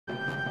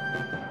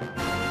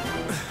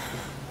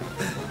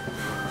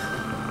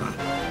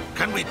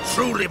Can we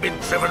truly be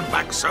driven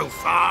back so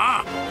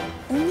far?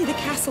 Only the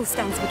castle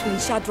stands between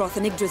Shadroth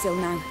and Yggdrasil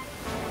now.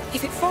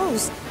 If it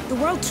falls, the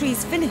World Tree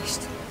is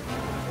finished.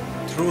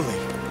 Truly.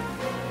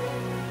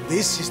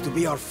 This is to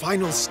be our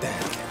final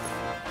stand.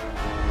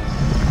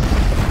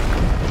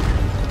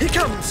 He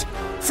comes!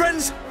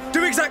 Friends,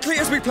 do exactly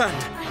as we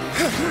planned.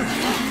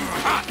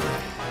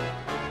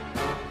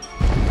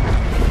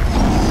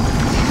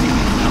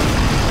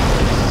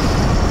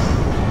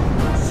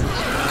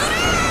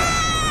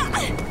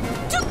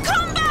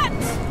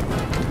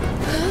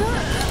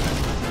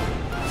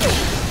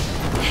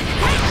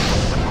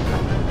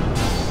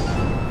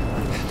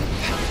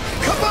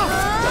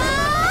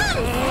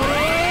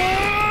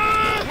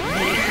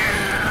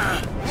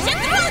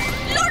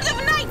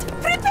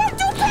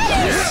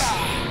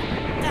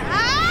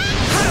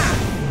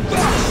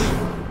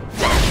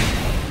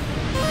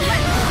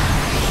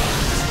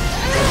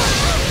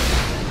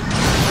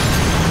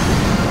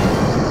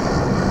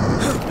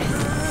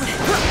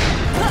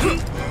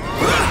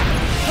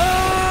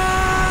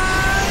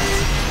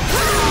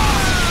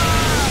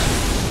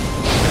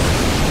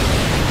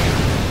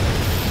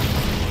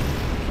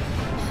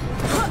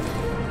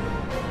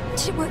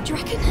 Did it work, do you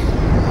reckon?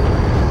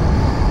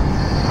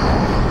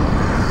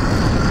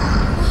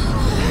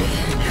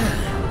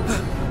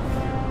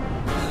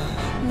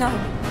 No.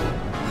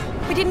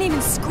 We didn't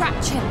even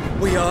scratch him.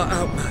 We are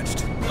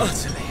outmatched,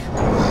 utterly.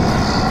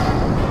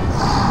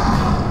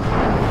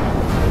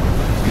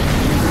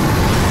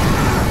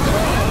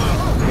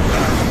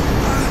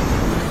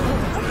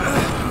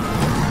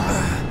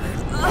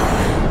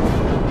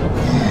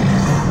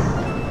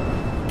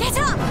 Get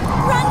up!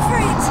 Run for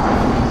it!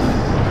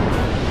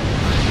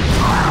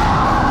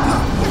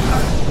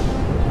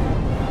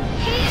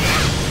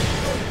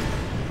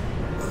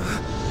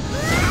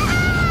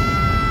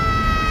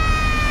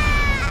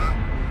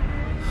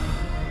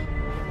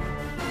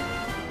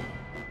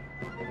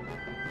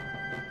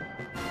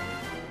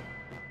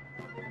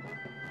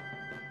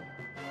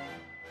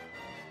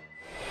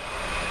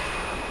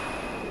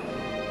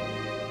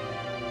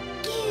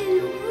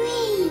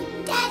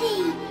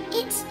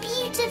 It's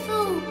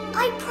beautiful.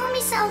 I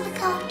promise I'll look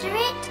after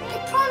it. I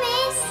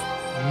promise.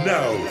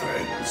 Now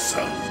then,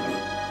 son.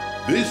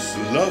 This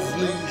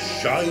lovely,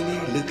 shiny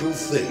little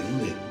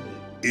thing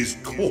is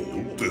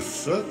called the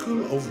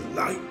Circle of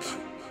Light.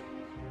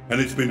 And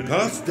it's been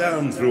passed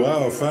down through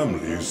our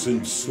family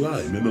since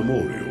slime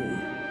immemorial.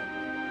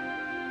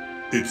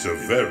 It's a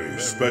very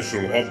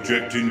special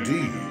object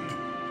indeed,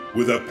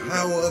 with a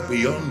power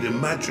beyond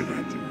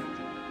imagining.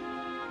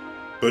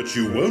 But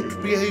you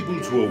won't be able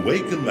to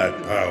awaken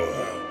that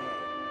power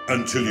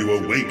until you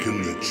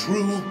awaken the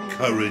true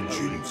courage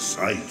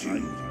inside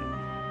you.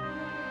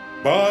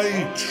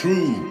 By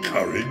true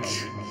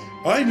courage,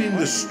 I mean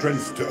the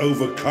strength to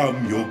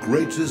overcome your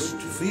greatest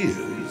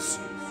fears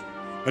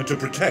and to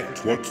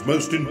protect what's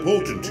most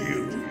important to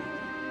you,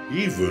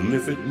 even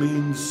if it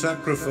means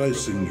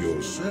sacrificing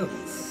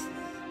yourself.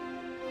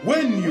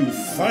 When you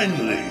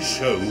finally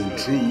show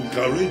true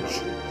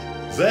courage,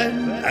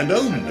 then and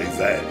only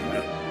then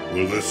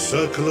will the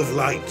Circle of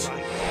Light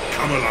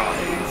come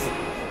alive.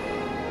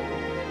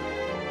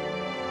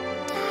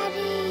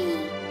 Daddy,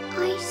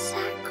 I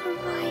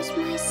sacrificed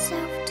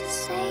myself to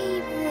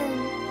save them.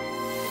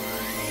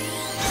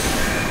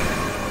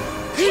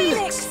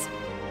 Helix!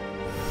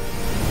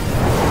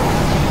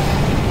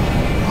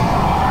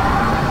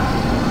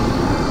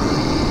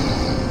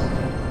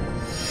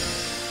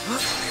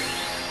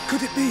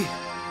 Could it be?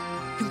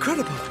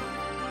 Incredible!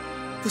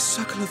 The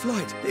Circle of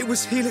Light. It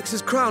was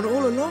Helix's crown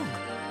all along.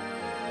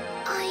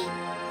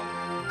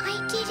 I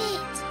did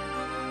it.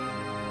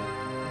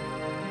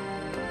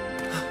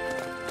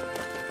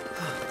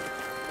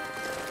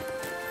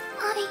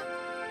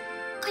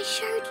 I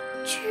showed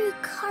true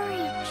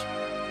courage.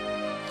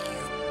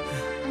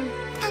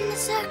 And the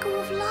Circle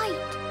of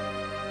Light,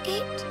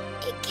 it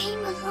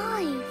came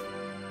alive.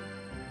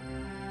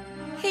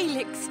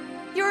 Helix,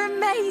 you're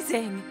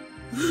amazing!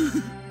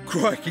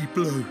 Crikey,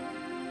 Blue.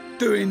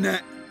 Doing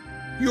that.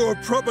 You're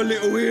a proper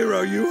little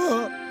hero, you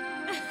are.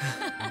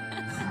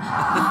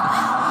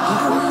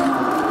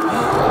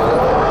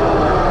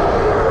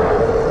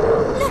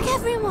 Look,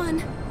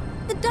 everyone!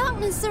 The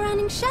darkness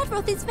surrounding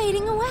Shadroth is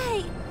fading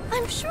away.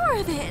 I'm sure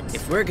of it.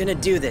 If we're gonna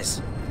do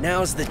this,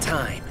 now's the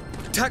time.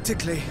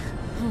 Tactically,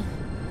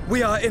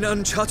 we are in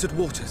uncharted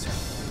waters.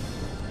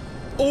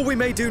 All we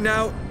may do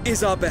now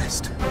is our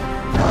best.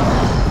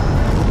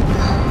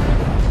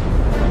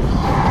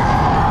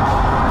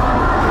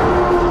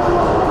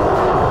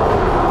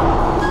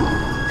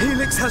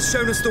 Helix has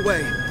shown us the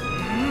way.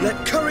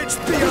 Let courage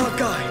be our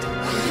guide.